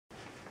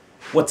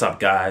What's up,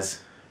 guys?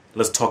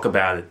 Let's talk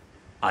about it.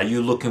 Are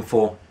you looking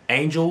for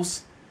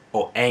angels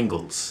or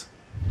angles?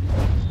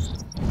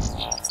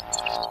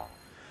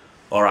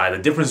 Alright, the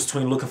difference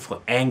between looking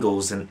for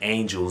angles and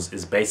angels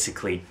is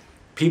basically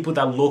people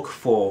that look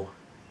for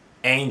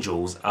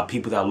angels are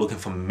people that are looking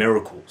for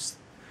miracles.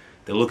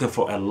 They're looking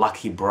for a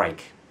lucky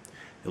break.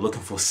 They're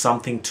looking for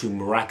something to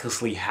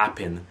miraculously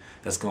happen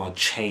that's going to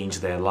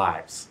change their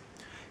lives.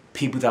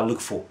 People that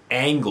look for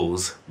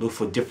angles look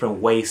for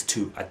different ways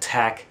to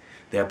attack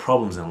their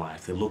problems in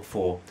life. They look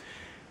for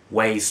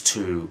ways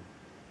to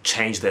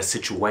change their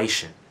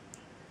situation.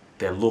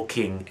 They're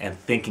looking and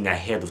thinking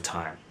ahead of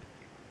time.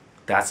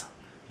 That's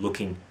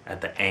looking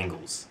at the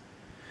angles.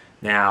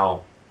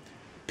 Now,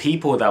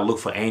 people that look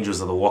for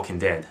angels are the Walking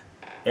Dead.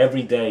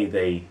 Every day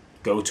they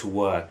go to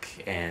work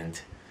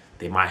and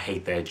they might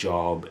hate their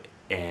job,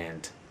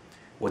 and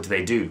what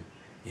do?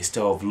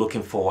 Instead of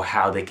looking for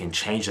how they can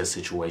change their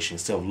situation,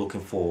 instead of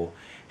looking for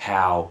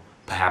how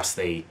perhaps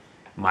they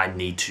might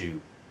need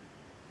to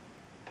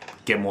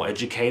get more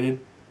educated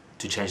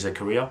to change their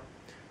career,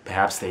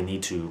 perhaps they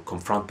need to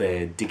confront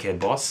their dickhead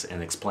boss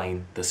and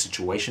explain the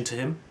situation to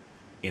him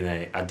in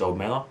an adult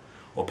manner,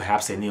 or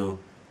perhaps they need to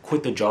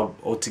quit the job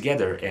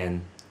altogether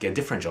and get a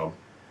different job.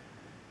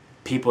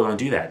 People don't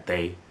do that.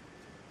 They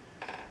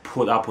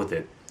put up with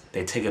it.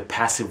 They take a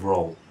passive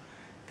role.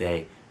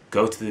 They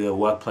go to the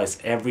workplace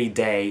every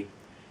day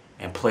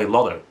and play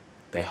lotto.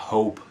 They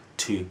hope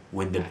to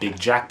win the big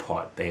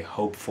jackpot. They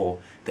hope for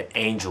the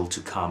angel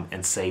to come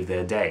and save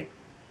their day.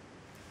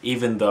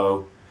 Even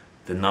though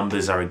the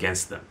numbers are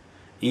against them.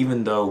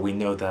 Even though we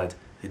know that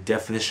the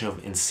definition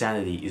of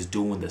insanity is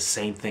doing the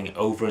same thing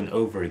over and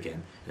over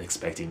again and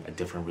expecting a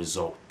different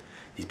result.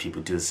 These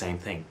people do the same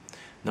thing.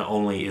 Not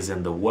only is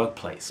in the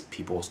workplace,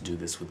 people also do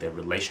this with their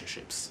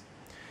relationships.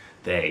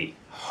 They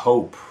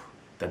hope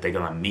that they're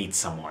gonna meet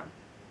someone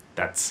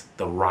that's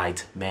the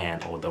right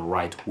man or the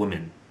right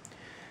woman.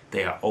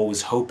 They are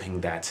always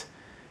hoping that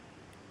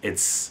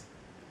it's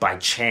by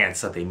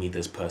chance that they meet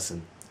this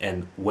person.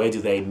 And where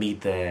do they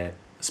meet their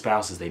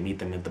spouses? They meet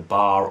them at the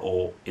bar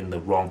or in the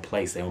wrong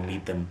place. They don't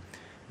meet them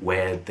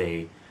where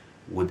they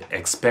would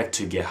expect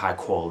to get high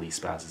quality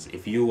spouses.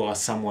 If you are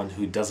someone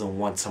who doesn't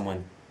want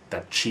someone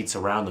that cheats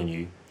around on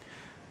you,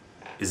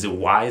 is it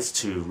wise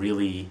to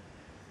really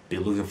be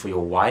looking for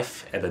your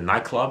wife at a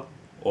nightclub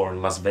or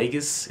in Las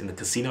Vegas in the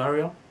casino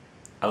area?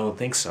 I don't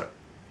think so.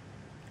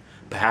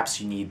 Perhaps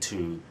you need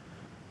to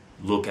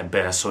look at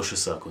better social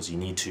circles. You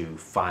need to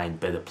find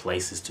better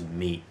places to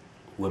meet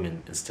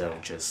women instead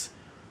of just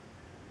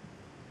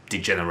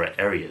degenerate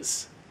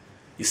areas.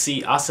 You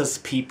see, us as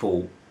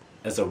people,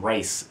 as a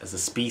race, as a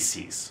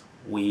species,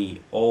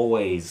 we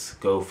always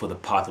go for the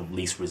path of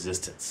least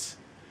resistance.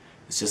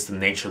 It's just the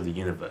nature of the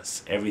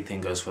universe.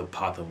 Everything goes for the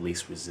path of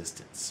least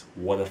resistance.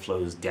 Water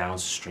flows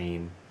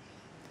downstream,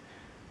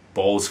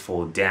 balls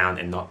fall down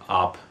and not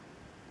up,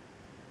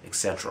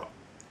 etc.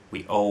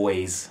 We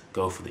always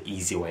go for the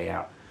easy way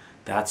out.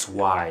 That's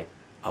why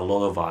a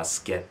lot of us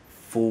get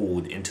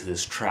fooled into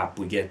this trap.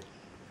 We get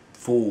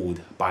fooled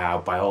by our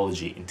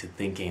biology into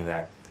thinking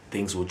that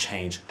things will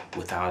change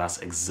without us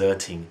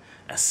exerting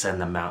a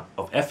certain amount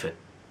of effort.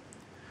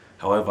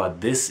 However,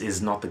 this is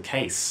not the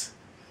case.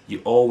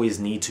 You always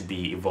need to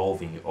be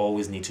evolving. You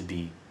always need to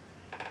be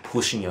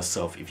pushing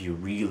yourself if you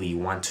really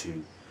want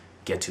to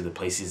get to the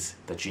places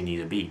that you need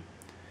to be.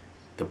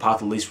 The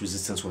path of least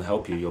resistance will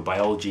help you. Your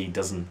biology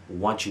doesn't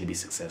want you to be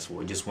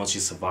successful. It just wants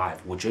you to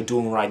survive. What you're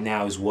doing right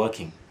now is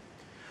working.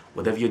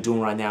 Whatever you're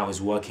doing right now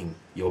is working.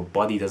 Your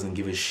body doesn't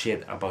give a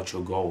shit about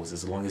your goals.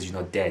 As long as you're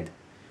not dead,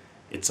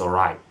 it's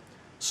alright.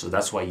 So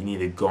that's why you need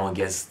to go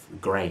against the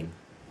grain.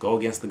 Go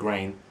against the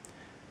grain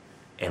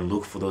and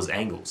look for those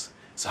angles.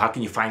 So how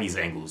can you find these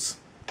angles?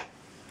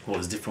 Well,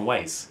 there's different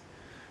ways.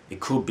 It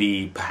could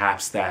be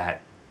perhaps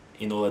that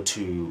in order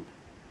to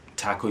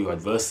tackle your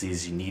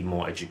adversities, you need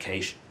more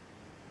education.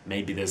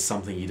 Maybe there's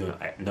something you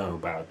don't know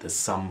about. There's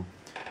some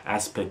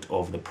aspect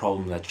of the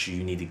problem that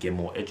you need to get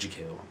more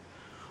educated on.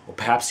 Or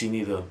perhaps you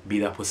need to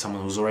meet up with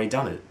someone who's already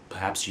done it.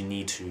 Perhaps you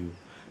need to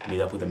meet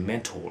up with a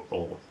mentor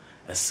or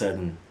a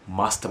certain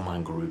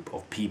mastermind group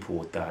of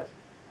people that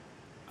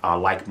are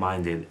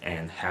like-minded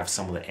and have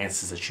some of the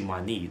answers that you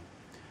might need.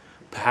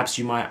 Perhaps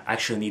you might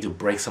actually need to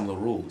break some of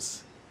the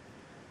rules.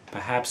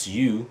 Perhaps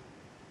you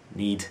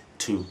need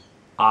to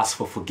ask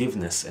for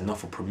forgiveness and not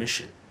for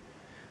permission.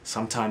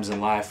 Sometimes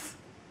in life,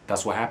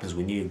 that's what happens.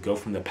 We need to go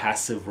from the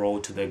passive role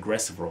to the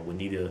aggressive role. We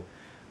need to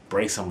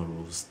break some of the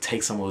rules,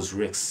 take some of those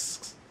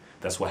risks.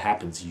 That's what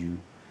happens. You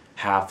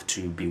have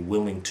to be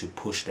willing to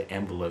push the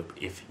envelope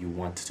if you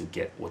want to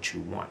get what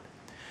you want.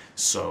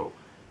 So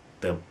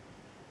the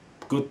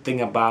good thing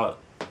about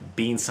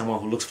being someone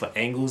who looks for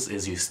angles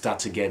is you start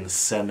to get a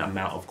certain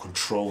amount of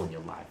control in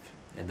your life.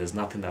 And there's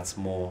nothing that's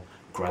more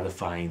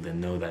gratifying than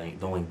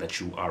knowing that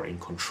you are in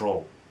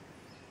control.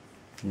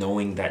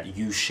 Knowing that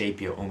you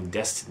shape your own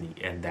destiny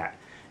and that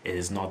it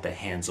is not the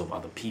hands of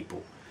other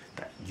people.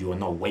 That you are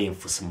not waiting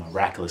for some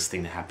miraculous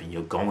thing to happen.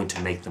 You're going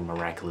to make the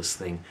miraculous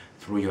thing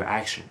through your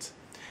actions.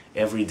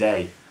 Every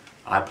day,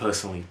 I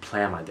personally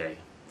plan my day.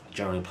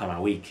 generally plan my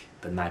week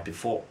the night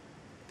before.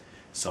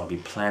 So I'll be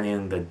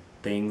planning the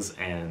things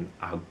and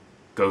I'll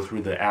go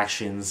through the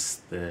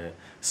actions, the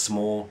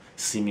small,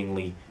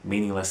 seemingly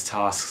meaningless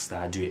tasks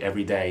that I do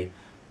every day.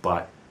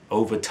 But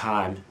over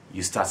time,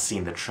 you start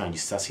seeing the trend, you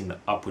start seeing the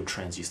upward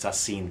trends, you start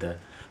seeing the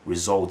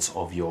results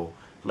of your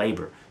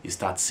labor. You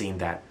start seeing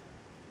that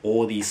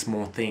all these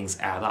small things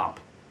add up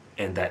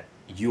and that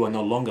you are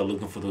no longer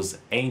looking for those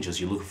angels,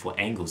 you're looking for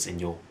angles, and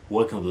you're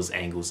working with those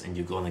angles and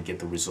you're going to get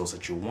the results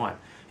that you want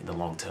in the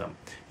long term.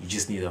 You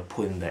just need to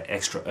put in the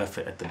extra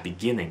effort at the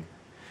beginning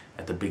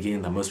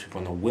that most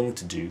people are not willing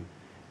to do,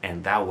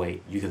 and that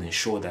way you can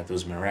ensure that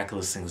those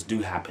miraculous things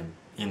do happen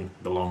in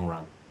the long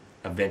run,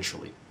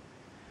 eventually.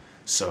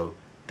 So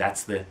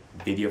that's the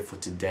video for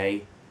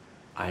today.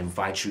 I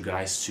invite you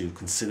guys to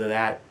consider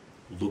that.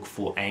 Look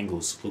for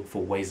angles, look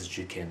for ways that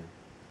you can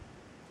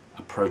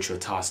approach your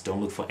task.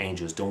 Don't look for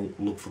angels, don't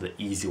look for the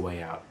easy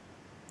way out.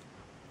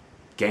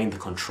 Gain the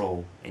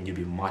control and you'll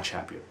be much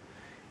happier.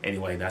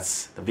 Anyway,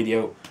 that's the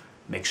video.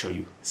 Make sure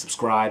you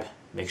subscribe,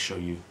 make sure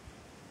you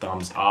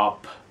thumbs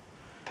up,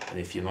 and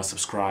if you're not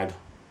subscribed,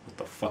 what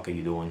the fuck are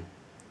you doing?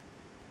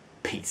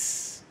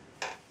 Peace.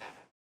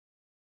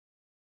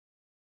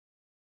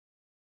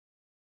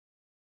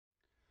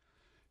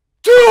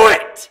 Do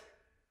it!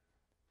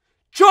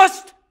 Just